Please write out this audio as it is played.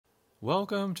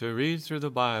Welcome to Read Through the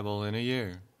Bible in a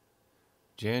Year,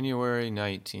 January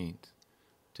 19th.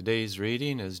 Today's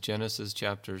reading is Genesis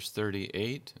chapters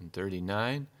 38 and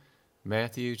 39,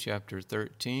 Matthew chapter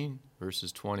 13,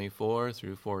 verses 24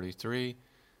 through 43,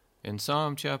 and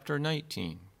Psalm chapter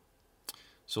 19.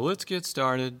 So let's get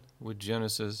started with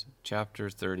Genesis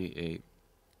chapter 38.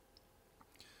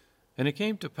 And it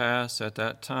came to pass at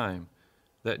that time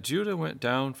that Judah went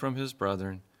down from his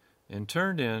brethren and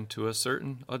turned in to a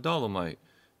certain Adullamite,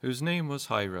 whose name was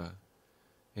Hira.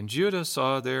 And Judah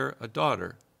saw there a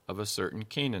daughter of a certain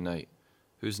Canaanite,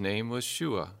 whose name was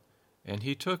Shua, and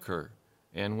he took her,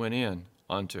 and went in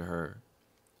unto her.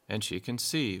 And she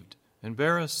conceived, and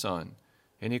bare a son,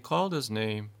 and he called his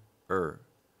name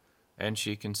And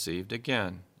she conceived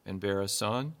again, and bare a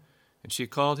son, and she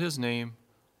called his name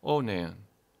Onan.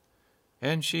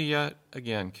 And she yet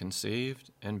again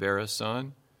conceived, and bare a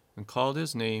son, and called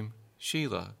his name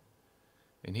Shelah.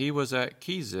 And he was at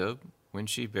Chezib when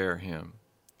she bare him.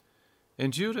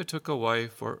 And Judah took a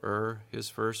wife for his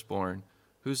firstborn,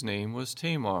 whose name was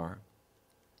Tamar.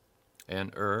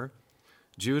 And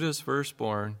Judah's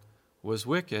firstborn, was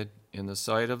wicked in the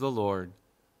sight of the Lord,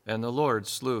 and the Lord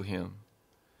slew him.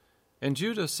 And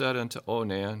Judah said unto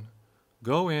Onan,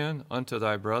 Go in unto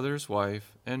thy brother's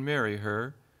wife, and marry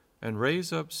her, and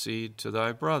raise up seed to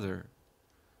thy brother.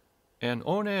 And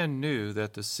Onan knew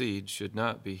that the seed should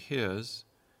not be his.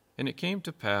 And it came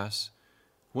to pass,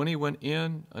 when he went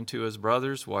in unto his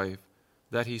brother's wife,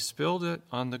 that he spilled it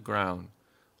on the ground,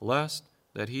 lest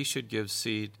that he should give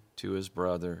seed to his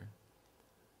brother.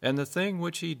 And the thing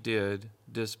which he did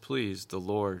displeased the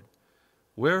Lord,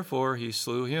 wherefore he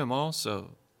slew him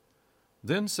also.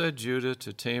 Then said Judah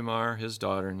to Tamar his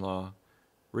daughter-in-law,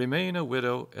 Remain a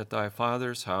widow at thy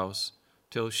father's house,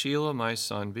 till Shelah my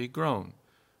son be grown.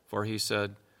 For he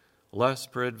said,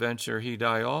 Lest peradventure he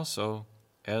die also,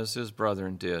 as his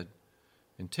brethren did.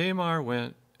 And Tamar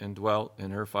went and dwelt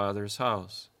in her father's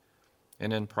house.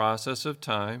 And in process of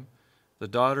time, the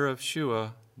daughter of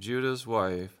Shua, Judah's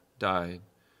wife, died.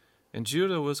 And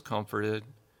Judah was comforted,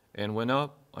 and went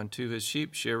up unto his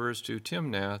sheep shearers to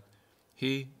Timnath,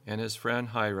 he and his friend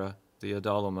Hira the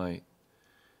Adullamite.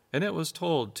 And it was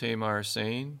told Tamar,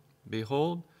 saying,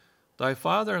 Behold, thy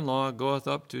father-in-law goeth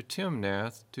up to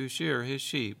Timnath to shear his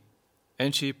sheep.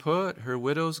 And she put her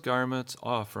widow's garments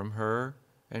off from her,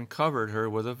 and covered her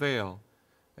with a veil,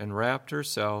 and wrapped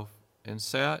herself, and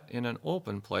sat in an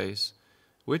open place,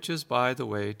 which is by the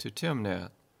way to Timnath.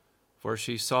 For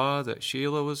she saw that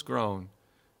Shelah was grown,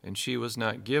 and she was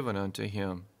not given unto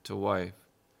him to wife.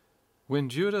 When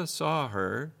Judah saw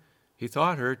her, he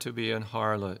thought her to be an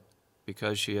harlot,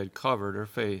 because she had covered her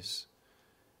face.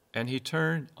 And he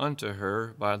turned unto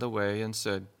her by the way, and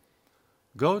said,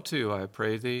 Go to, I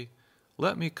pray thee,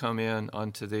 let me come in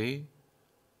unto thee.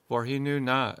 For he knew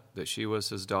not that she was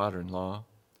his daughter-in-law.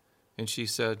 And she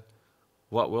said,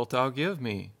 What wilt thou give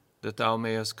me, that thou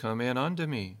mayest come in unto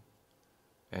me?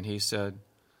 And he said,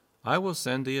 I will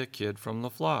send thee a kid from the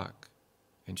flock.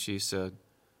 And she said,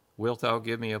 Wilt thou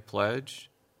give me a pledge,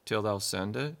 till thou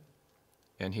send it?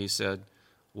 And he said,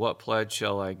 What pledge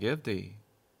shall I give thee?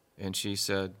 And she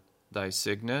said, Thy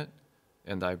signet,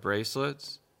 and thy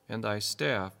bracelets, and thy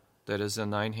staff that is in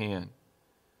thine hand.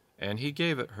 And he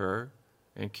gave it her,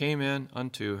 and came in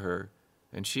unto her,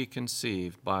 and she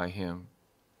conceived by him.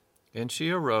 And she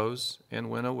arose, and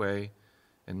went away,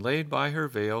 and laid by her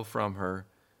veil from her,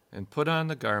 and put on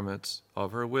the garments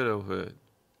of her widowhood.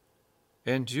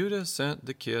 And Judah sent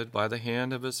the kid by the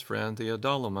hand of his friend the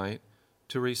Adullamite,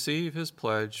 to receive his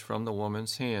pledge from the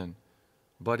woman's hand,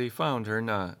 but he found her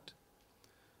not.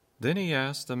 Then he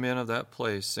asked the men of that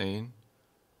place, saying,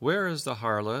 Where is the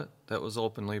harlot that was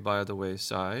openly by the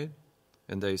wayside?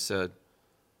 And they said,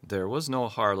 There was no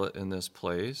harlot in this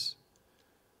place.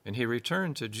 And he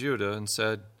returned to Judah and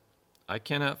said, I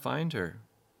cannot find her.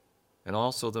 And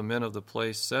also the men of the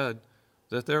place said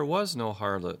that there was no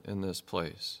harlot in this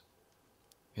place.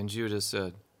 And Judah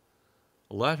said,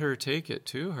 Let her take it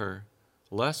to her,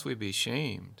 lest we be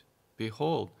shamed.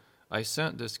 Behold, I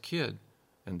sent this kid,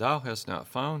 and thou hast not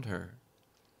found her.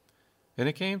 And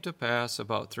it came to pass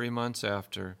about 3 months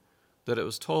after, that it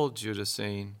was told Judah,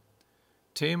 saying,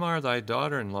 Tamar thy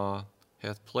daughter-in-law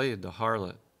hath played the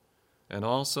harlot, and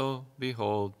also,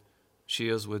 behold, she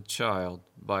is with child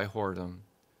by whoredom.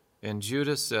 And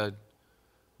Judah said,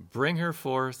 Bring her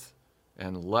forth,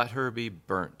 and let her be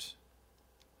burnt.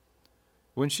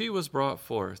 When she was brought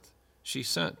forth, she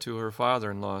sent to her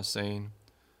father-in-law, saying,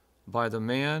 By the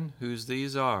man whose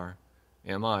these are,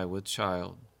 am I with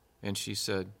child? And she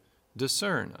said,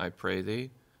 Discern, I pray thee,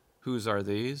 whose are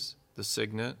these, the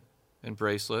signet, and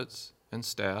bracelets, and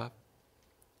staff?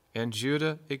 And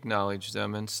Judah acknowledged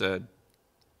them and said,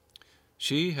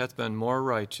 She hath been more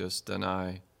righteous than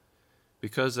I,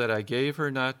 because that I gave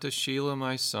her not to Shelah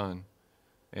my son,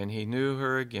 and he knew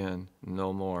her again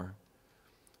no more.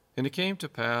 And it came to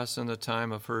pass in the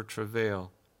time of her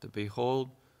travail, that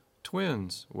behold,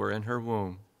 twins were in her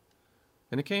womb.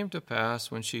 And it came to pass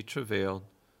when she travailed,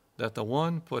 that the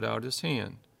one put out his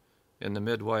hand, and the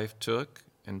midwife took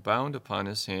and bound upon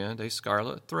his hand a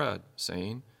scarlet thread,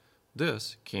 saying,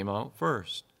 This came out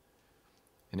first.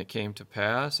 And it came to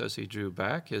pass, as he drew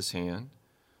back his hand,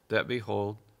 that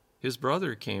behold, his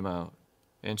brother came out.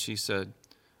 And she said,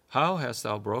 How hast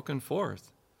thou broken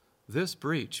forth? This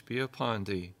breach be upon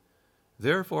thee.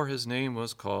 Therefore his name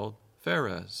was called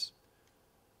Pharez.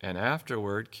 And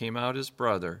afterward came out his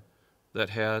brother, that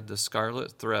had the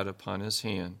scarlet thread upon his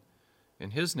hand,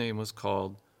 and his name was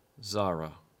called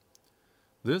Zara.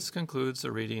 This concludes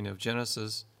the reading of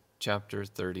Genesis chapter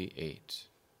 38.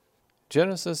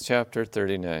 Genesis chapter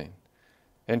 39.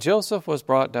 And Joseph was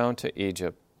brought down to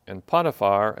Egypt, and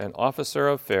Potiphar, an officer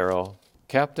of Pharaoh,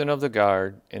 captain of the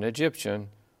guard, an Egyptian,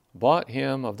 bought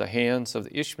him of the hands of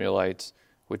the Ishmaelites,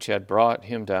 which had brought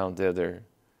him down thither.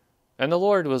 And the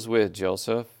Lord was with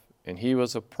Joseph, and he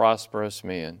was a prosperous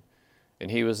man, and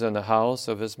he was in the house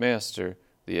of his master,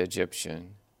 the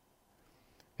Egyptian.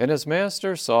 And his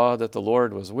master saw that the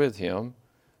Lord was with him,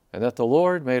 and that the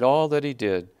Lord made all that he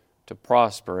did to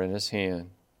prosper in his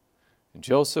hand. And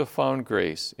Joseph found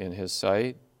grace in his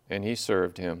sight, and he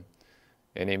served him.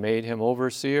 And he made him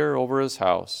overseer over his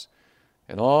house,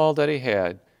 and all that he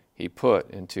had he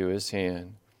put into his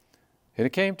hand. And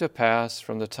it came to pass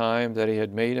from the time that he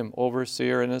had made him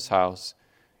overseer in his house,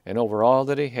 and over all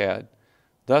that he had,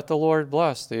 that the Lord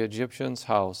blessed the Egyptian's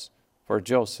house for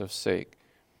Joseph's sake.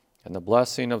 And the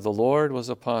blessing of the Lord was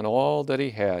upon all that he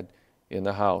had in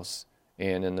the house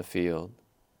and in the field.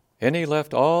 And he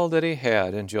left all that he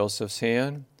had in Joseph's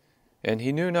hand, and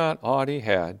he knew not aught he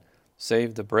had,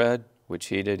 save the bread which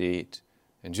he did eat.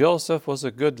 And Joseph was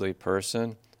a goodly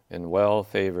person, and well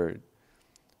favored.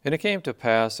 And it came to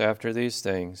pass after these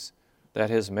things, that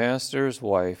his master's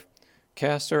wife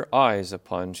cast her eyes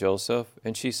upon Joseph,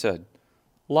 and she said,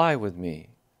 Lie with me.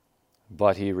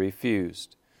 But he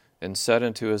refused, and said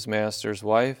unto his master's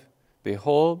wife,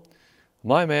 Behold,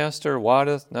 my master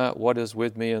wotteth not what is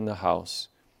with me in the house,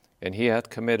 and he hath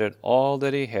committed all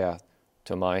that he hath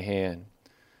to my hand.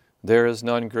 There is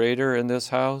none greater in this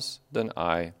house than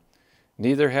I,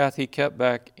 neither hath he kept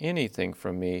back anything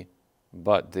from me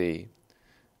but thee,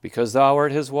 because thou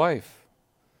art his wife.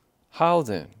 How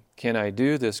then can I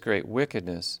do this great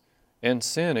wickedness and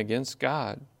sin against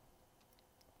God?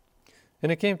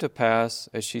 And it came to pass,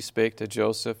 as she spake to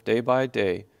Joseph day by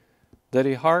day, that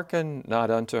he hearkened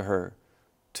not unto her,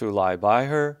 to lie by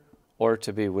her, or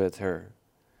to be with her.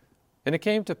 And it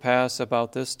came to pass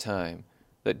about this time,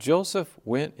 that Joseph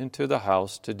went into the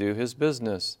house to do his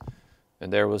business,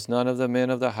 and there was none of the men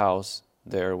of the house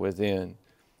there within.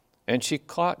 And she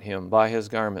caught him by his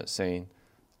garment, saying,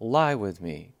 Lie with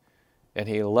me. And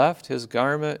he left his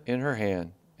garment in her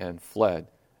hand, and fled,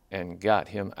 and got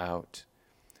him out.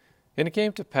 And it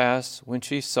came to pass, when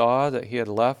she saw that he had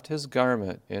left his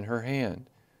garment in her hand,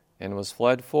 and was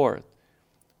fled forth,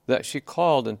 that she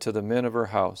called unto the men of her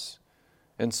house,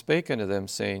 and spake unto them,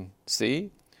 saying,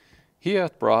 See, he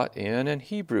hath brought in an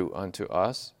Hebrew unto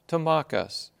us, to mock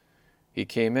us. He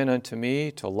came in unto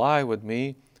me to lie with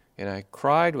me, and I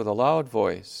cried with a loud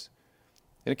voice.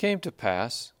 And it came to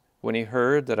pass, when he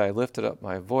heard that I lifted up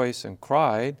my voice and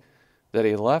cried, that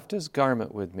he left his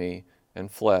garment with me,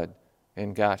 and fled,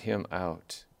 and got him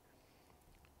out.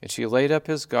 And she laid up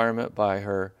his garment by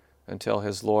her until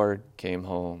his Lord came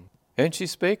home. And she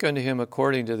spake unto him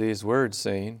according to these words,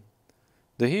 saying,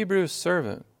 The Hebrew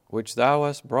servant, which thou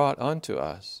hast brought unto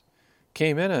us,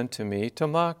 came in unto me to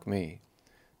mock me.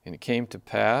 And it came to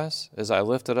pass, as I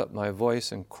lifted up my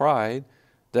voice and cried,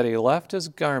 that he left his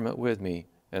garment with me,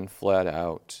 and fled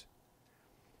out.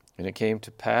 And it came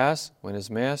to pass, when his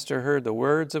master heard the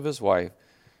words of his wife,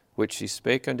 which she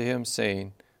spake unto him,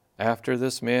 saying, After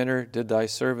this manner did thy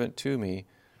servant to me,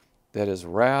 that his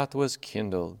wrath was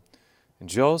kindled. And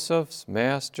Joseph's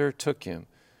master took him,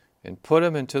 and put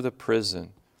him into the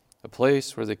prison, a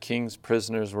place where the king's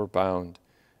prisoners were bound,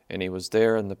 and he was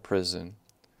there in the prison.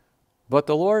 But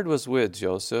the Lord was with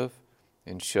Joseph,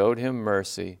 and showed him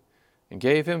mercy, and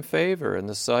gave him favor in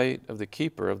the sight of the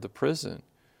keeper of the prison.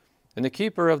 And the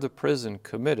keeper of the prison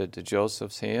committed to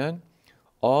Joseph's hand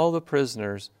all the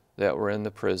prisoners that were in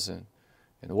the prison.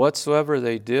 And whatsoever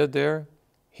they did there,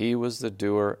 he was the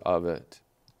doer of it.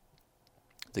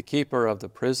 The keeper of the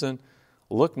prison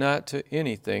looked not to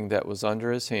anything that was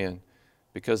under his hand,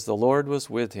 because the Lord was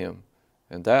with him,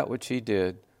 and that which he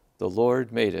did, the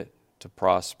Lord made it to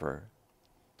prosper.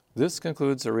 This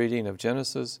concludes the reading of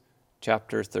Genesis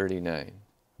chapter 39.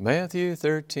 Matthew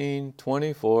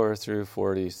 13:24 through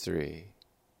 43.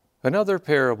 Another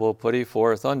parable put he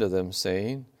forth unto them,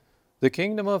 saying, The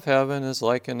kingdom of heaven is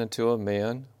likened unto a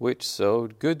man which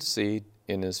sowed good seed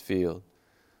in his field.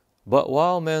 But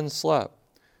while men slept,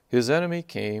 his enemy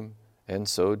came and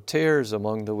sowed tares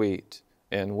among the wheat,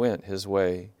 and went his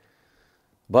way.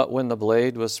 But when the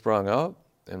blade was sprung up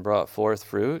and brought forth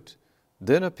fruit,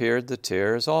 then appeared the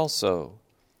tares also.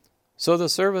 So the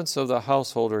servants of the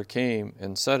householder came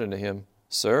and said unto him,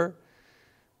 Sir,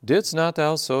 didst not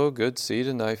thou sow good seed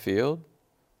in thy field?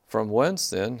 From whence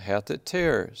then hath it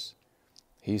tares?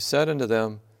 He said unto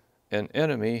them, An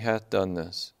enemy hath done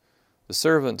this. The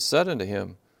servants said unto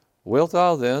him, Wilt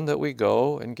thou then that we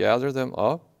go and gather them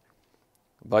up?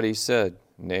 But he said,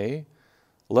 Nay,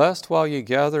 lest while ye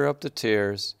gather up the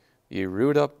tares, ye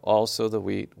root up also the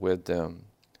wheat with them.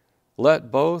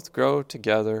 Let both grow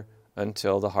together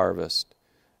until the harvest.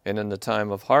 And in the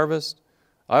time of harvest,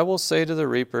 I will say to the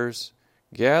reapers,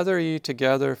 Gather ye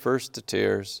together first the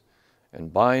tares,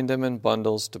 and bind them in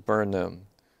bundles to burn them,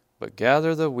 but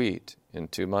gather the wheat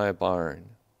into my barn.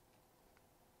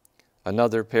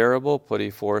 Another parable put he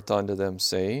forth unto them,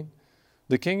 saying,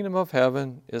 The kingdom of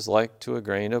heaven is like to a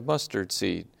grain of mustard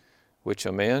seed, which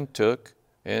a man took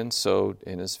and sowed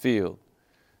in his field,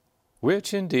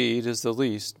 which indeed is the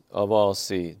least of all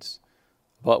seeds.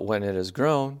 But when it is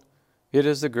grown, it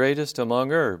is the greatest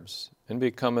among herbs, and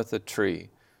becometh a tree,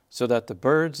 so that the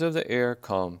birds of the air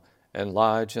come and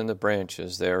lodge in the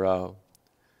branches thereof.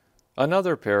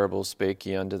 Another parable spake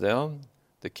he unto them,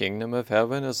 The kingdom of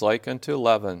heaven is like unto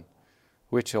leaven,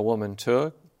 which a woman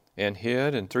took and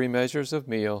hid in 3 measures of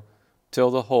meal, till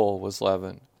the whole was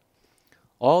leavened.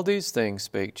 All these things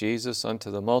spake Jesus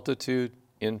unto the multitude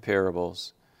in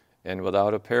parables, and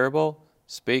without a parable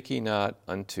spake he not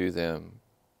unto them.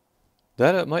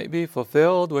 That it might be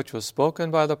fulfilled which was spoken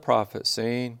by the prophet,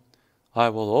 saying, I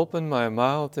will open my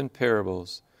mouth in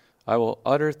parables, I will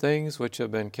utter things which have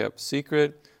been kept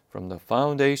secret from the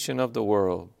foundation of the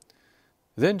world.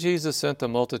 Then Jesus sent the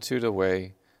multitude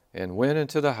away, and went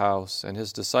into the house, and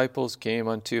his disciples came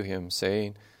unto him,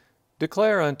 saying,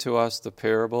 Declare unto us the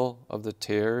parable of the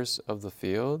tares of the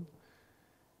field.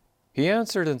 He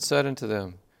answered and said unto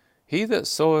them, He that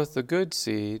soweth the good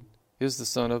seed is the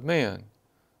Son of Man.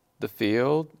 The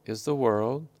field is the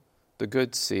world, the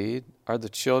good seed are the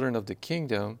children of the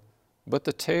kingdom, but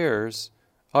the tares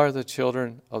are the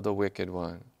children of the wicked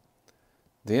one.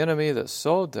 The enemy that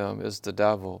sowed them is the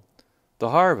devil. The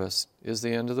harvest is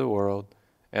the end of the world,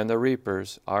 and the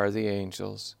reapers are the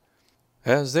angels.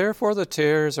 As therefore the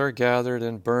tares are gathered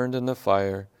and burned in the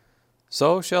fire,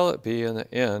 so shall it be in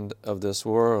the end of this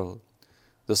world.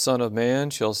 The Son of Man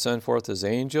shall send forth his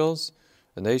angels,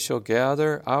 and they shall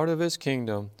gather out of his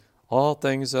kingdom all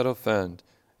things that offend,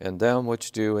 and them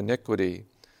which do iniquity,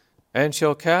 and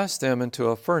shall cast them into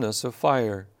a furnace of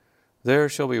fire. There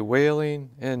shall be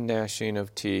wailing and gnashing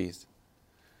of teeth.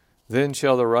 Then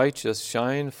shall the righteous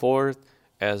shine forth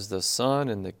as the sun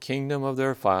in the kingdom of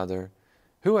their Father.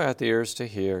 Who hath ears to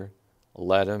hear,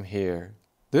 let him hear.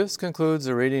 This concludes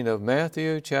the reading of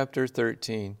Matthew chapter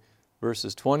 13,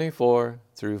 verses 24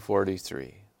 through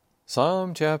 43.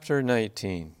 Psalm chapter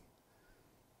 19.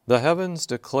 The heavens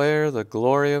declare the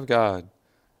glory of God,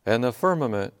 and the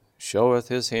firmament showeth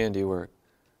his handiwork.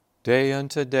 Day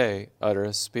unto day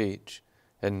uttereth speech,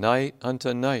 and night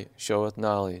unto night showeth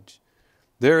knowledge.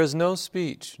 There is no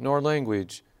speech nor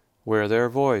language where their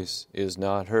voice is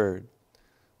not heard.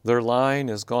 Their line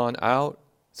is gone out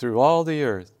through all the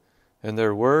earth, and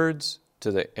their words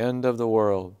to the end of the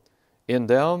world. In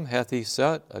them hath he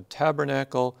set a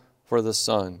tabernacle for the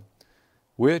sun,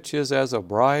 which is as a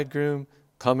bridegroom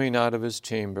coming out of his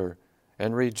chamber,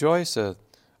 and rejoiceth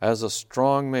as a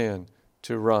strong man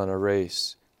to run a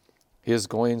race. His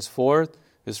goings forth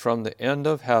is from the end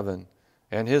of heaven,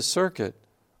 and his circuit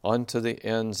unto the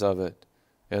ends of it.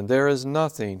 And there is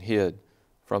nothing hid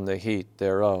from the heat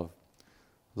thereof.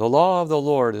 The law of the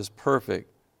Lord is perfect,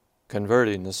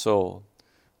 converting the soul.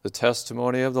 The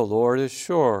testimony of the Lord is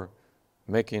sure,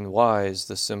 making wise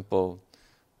the simple.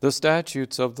 The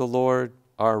statutes of the Lord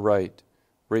are right,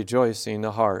 rejoicing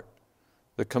the heart.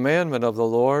 The commandment of the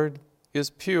Lord is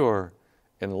pure,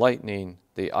 enlightening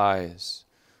the eyes.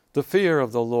 The fear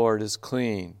of the Lord is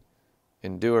clean,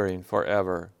 enduring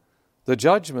forever. The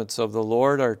judgments of the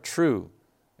Lord are true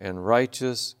and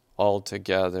righteous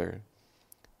altogether.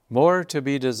 More to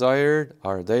be desired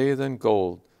are they than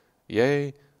gold,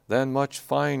 yea, than much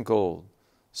fine gold,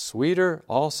 sweeter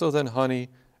also than honey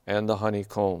and the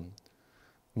honeycomb.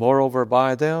 Moreover,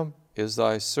 by them is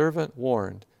thy servant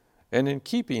warned, and in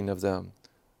keeping of them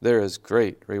there is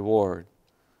great reward.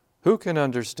 Who can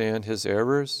understand his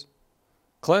errors?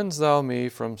 Cleanse thou me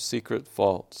from secret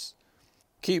faults.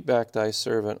 Keep back thy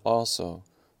servant also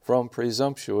from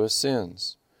presumptuous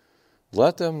sins.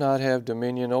 Let them not have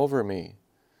dominion over me.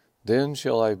 Then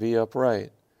shall I be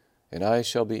upright, and I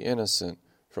shall be innocent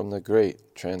from the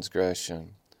great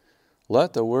transgression.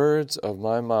 Let the words of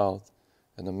my mouth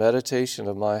and the meditation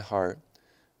of my heart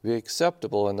be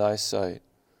acceptable in thy sight,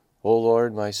 O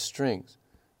Lord, my strength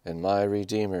and my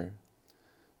Redeemer.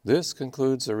 This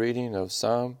concludes the reading of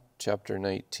Psalm chapter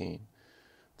 19.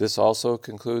 This also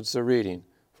concludes the reading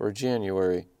for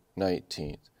January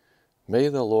 19th. May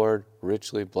the Lord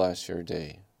richly bless your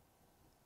day.